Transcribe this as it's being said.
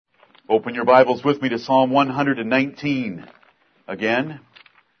Open your Bibles with me to Psalm 119 again.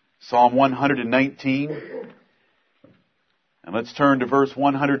 Psalm 119. And let's turn to verse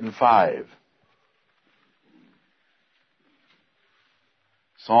 105.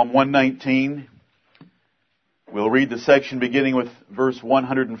 Psalm 119. We'll read the section beginning with verse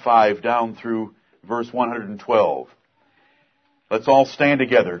 105 down through verse 112. Let's all stand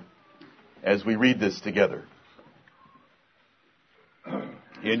together as we read this together.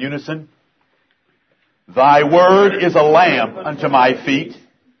 In unison. Thy word is a lamp unto my feet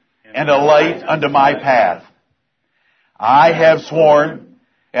and a light unto my path. I have sworn,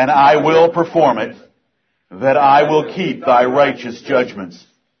 and I will perform it, that I will keep thy righteous judgments.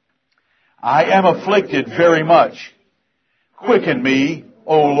 I am afflicted very much. Quicken me,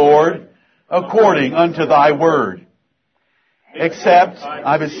 O Lord, according unto thy word. Accept,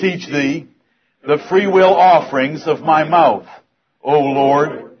 I beseech thee, the freewill offerings of my mouth, O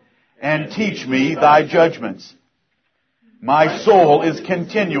Lord, and teach me thy judgments. My soul is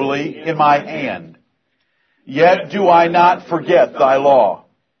continually in my hand, yet do I not forget thy law.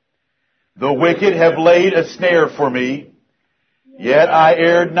 The wicked have laid a snare for me, yet I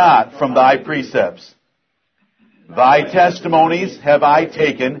erred not from thy precepts. Thy testimonies have I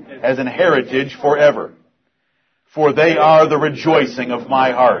taken as an heritage forever, for they are the rejoicing of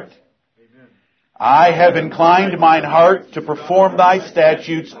my heart. I have inclined mine heart to perform thy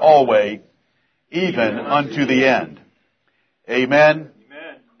statutes always, even unto the end. Amen,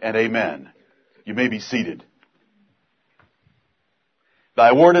 and amen. You may be seated.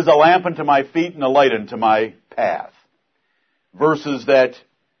 Thy word is a lamp unto my feet and a light unto my path. A verse that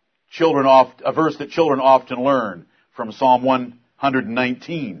children often learn from Psalm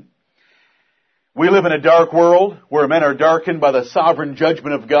 119. We live in a dark world where men are darkened by the sovereign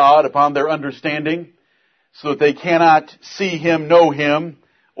judgment of God upon their understanding, so that they cannot see Him, know Him,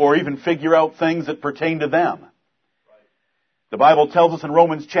 or even figure out things that pertain to them. The Bible tells us in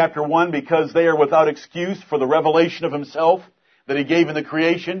Romans chapter 1, because they are without excuse for the revelation of Himself that He gave in the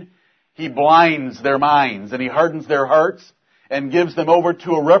creation, He blinds their minds and He hardens their hearts and gives them over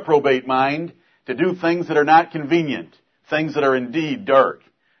to a reprobate mind to do things that are not convenient, things that are indeed dark.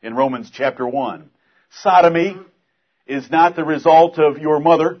 In Romans chapter 1. Sodomy is not the result of your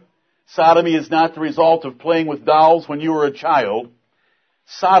mother. Sodomy is not the result of playing with dolls when you were a child.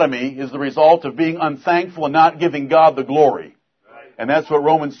 Sodomy is the result of being unthankful and not giving God the glory. And that's what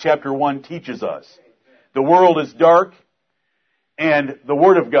Romans chapter 1 teaches us. The world is dark, and the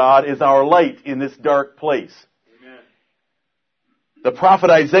Word of God is our light in this dark place. Amen. The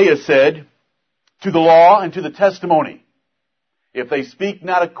prophet Isaiah said, to the law and to the testimony, if they speak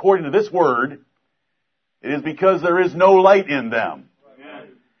not according to this word, it is because there is no light in them. Amen.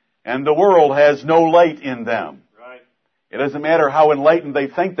 And the world has no light in them. Right. It doesn't matter how enlightened they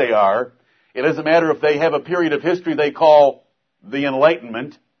think they are. It doesn't matter if they have a period of history they call the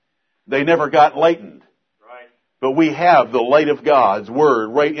Enlightenment. They never got lightened. Right. But we have the light of God's Word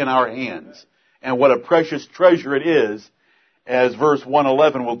right in our hands. And what a precious treasure it is, as verse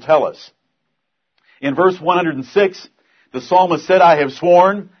 111 will tell us. In verse 106, the psalmist said, I have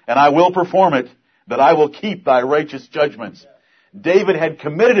sworn, and I will perform it, that I will keep thy righteous judgments. David had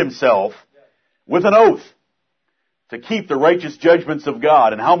committed himself with an oath to keep the righteous judgments of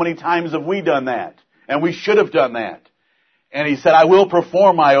God. And how many times have we done that? And we should have done that. And he said, I will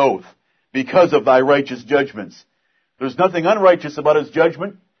perform my oath because of thy righteous judgments. There's nothing unrighteous about his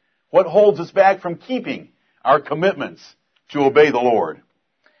judgment. What holds us back from keeping our commitments to obey the Lord?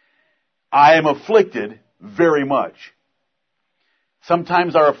 I am afflicted very much.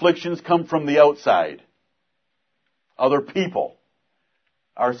 Sometimes our afflictions come from the outside. Other people.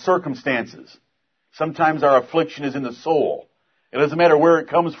 Our circumstances. Sometimes our affliction is in the soul. It doesn't matter where it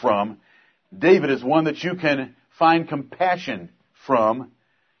comes from. David is one that you can find compassion from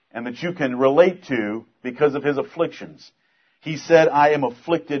and that you can relate to because of his afflictions. He said, I am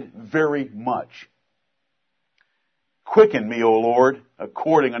afflicted very much. Quicken me, O Lord,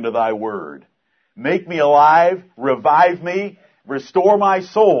 according unto thy word. Make me alive, revive me, restore my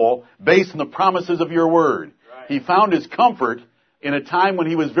soul based on the promises of your word. Right. He found his comfort in a time when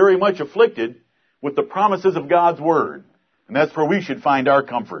he was very much afflicted with the promises of God's word. And that's where we should find our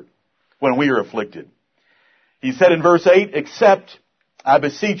comfort when we are afflicted. He said in verse 8, accept, I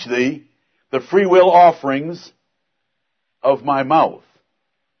beseech thee, the freewill offerings of my mouth,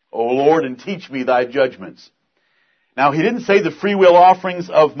 O Lord, and teach me thy judgments. Now, he didn't say the freewill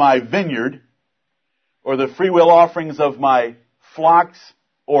offerings of my vineyard or the freewill offerings of my flocks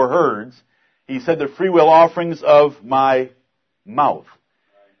or herds. He said the freewill offerings of my mouth.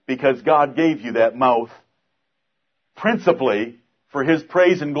 Because God gave you that mouth principally for His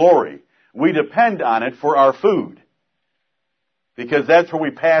praise and glory. We depend on it for our food. Because that's where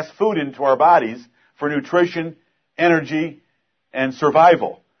we pass food into our bodies for nutrition, energy, and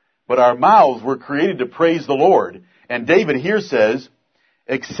survival. But our mouths were created to praise the Lord. And David here says,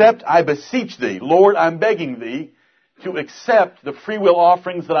 "Except I beseech thee, Lord, I'm begging thee to accept the free will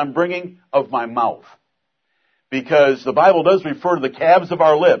offerings that I'm bringing of my mouth." Because the Bible does refer to the calves of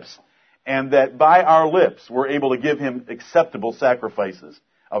our lips, and that by our lips we're able to give Him acceptable sacrifices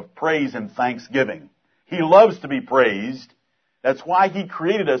of praise and thanksgiving. He loves to be praised. That's why He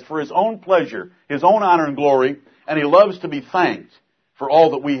created us for His own pleasure, His own honor and glory, and He loves to be thanked for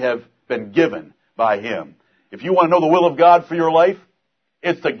all that we have been given by Him. If you want to know the will of God for your life,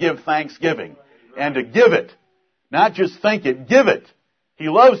 it's to give thanksgiving. And to give it. Not just think it, give it. He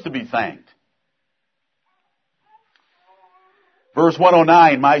loves to be thanked. Verse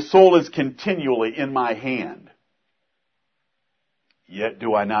 109, "My soul is continually in my hand. Yet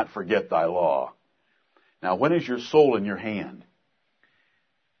do I not forget thy law." Now, when is your soul in your hand?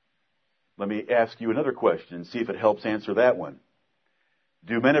 Let me ask you another question and see if it helps answer that one.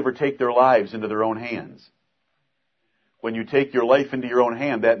 Do men ever take their lives into their own hands? When you take your life into your own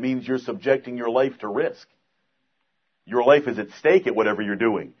hand, that means you're subjecting your life to risk. Your life is at stake at whatever you're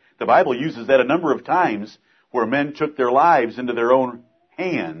doing. The Bible uses that a number of times where men took their lives into their own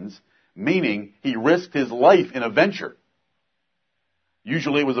hands, meaning he risked his life in a venture.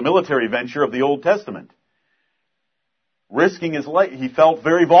 Usually it was a military venture of the Old Testament. Risking his life, he felt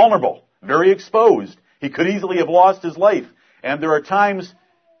very vulnerable, very exposed. He could easily have lost his life. And there are times,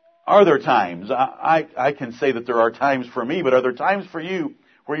 I can say that there are times for me, but are there times for you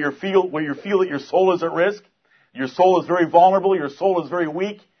where you feel that your soul is at risk? Your soul is very vulnerable, your soul is very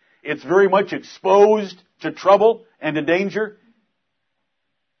weak, it's very much exposed to trouble and to danger?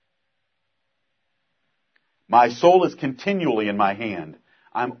 My soul is continually in my hand.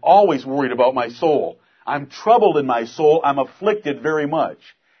 I'm always worried about my soul. I'm troubled in my soul. I'm afflicted very much.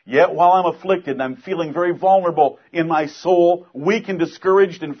 Yet while I'm afflicted and I'm feeling very vulnerable in my soul, weak and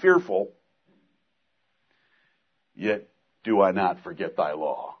discouraged and fearful, yet do I not forget thy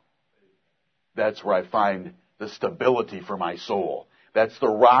law. That's where I find the stability for my soul. That's the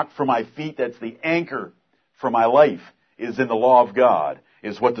rock for my feet. That's the anchor for my life, is in the law of God,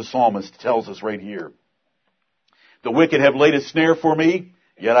 is what the psalmist tells us right here. The wicked have laid a snare for me,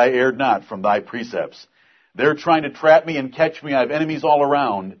 yet I erred not from thy precepts. They're trying to trap me and catch me. I have enemies all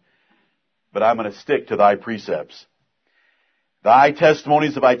around, but I'm going to stick to thy precepts. Thy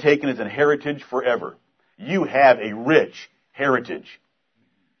testimonies have I taken as an heritage forever. You have a rich heritage.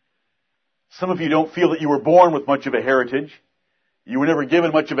 Some of you don't feel that you were born with much of a heritage. You were never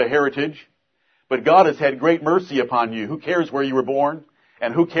given much of a heritage. But God has had great mercy upon you. Who cares where you were born?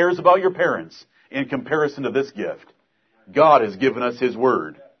 And who cares about your parents in comparison to this gift? God has given us His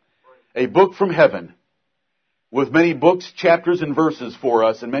Word. A book from heaven with many books, chapters, and verses for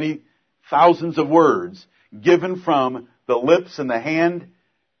us and many thousands of words given from the lips and the hand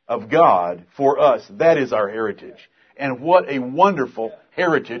of God for us. That is our heritage. And what a wonderful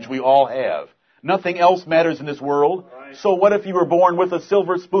heritage we all have. Nothing else matters in this world. So what if you were born with a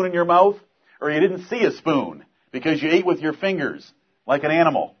silver spoon in your mouth? Or you didn't see a spoon because you ate with your fingers like an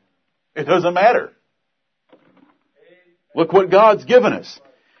animal? It doesn't matter. Look what God's given us.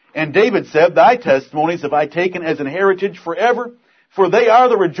 And David said, thy testimonies have I taken as an heritage forever, for they are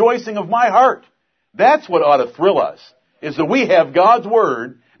the rejoicing of my heart. That's what ought to thrill us, is that we have God's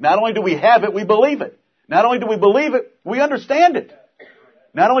Word. Not only do we have it, we believe it. Not only do we believe it, we understand it.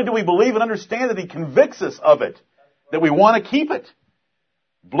 Not only do we believe and understand that He convicts us of it, that we want to keep it.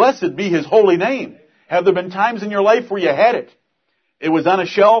 Blessed be His holy name. Have there been times in your life where you had it? It was on a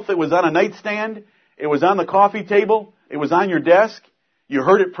shelf, it was on a nightstand, it was on the coffee table, it was on your desk, you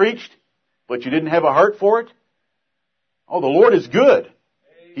heard it preached, but you didn't have a heart for it? Oh, the Lord is good.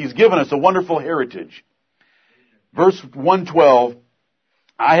 He's given us a wonderful heritage. Verse 112,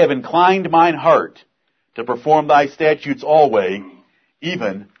 I have inclined mine heart to perform thy statutes always,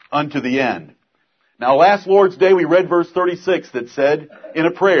 even unto the end. Now, last Lord's Day, we read verse 36 that said, in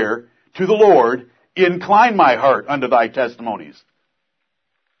a prayer, to the Lord, incline my heart unto thy testimonies.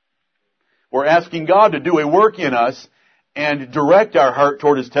 We're asking God to do a work in us and direct our heart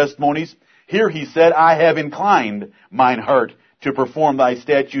toward His testimonies. Here He said, I have inclined mine heart to perform thy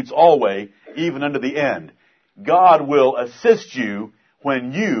statutes always, even unto the end. God will assist you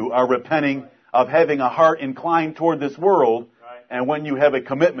when you are repenting of having a heart inclined toward this world, and when you have a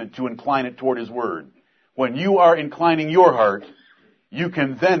commitment to incline it toward His Word. When you are inclining your heart, you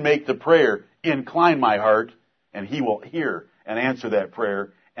can then make the prayer, incline my heart, and He will hear and answer that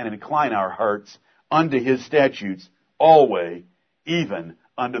prayer and incline our hearts unto His statutes always, even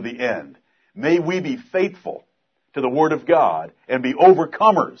unto the end. May we be faithful to the Word of God and be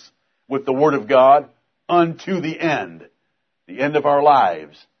overcomers with the Word of God unto the end of our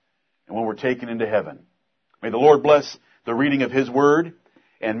lives, and when we're taken into heaven. May the Lord bless the reading of His Word,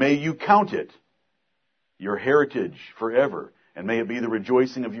 and may you count it your heritage forever, and may it be the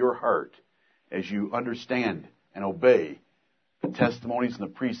rejoicing of your heart as you understand and obey the testimonies and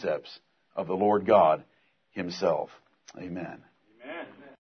the precepts of the Lord God Himself. Amen.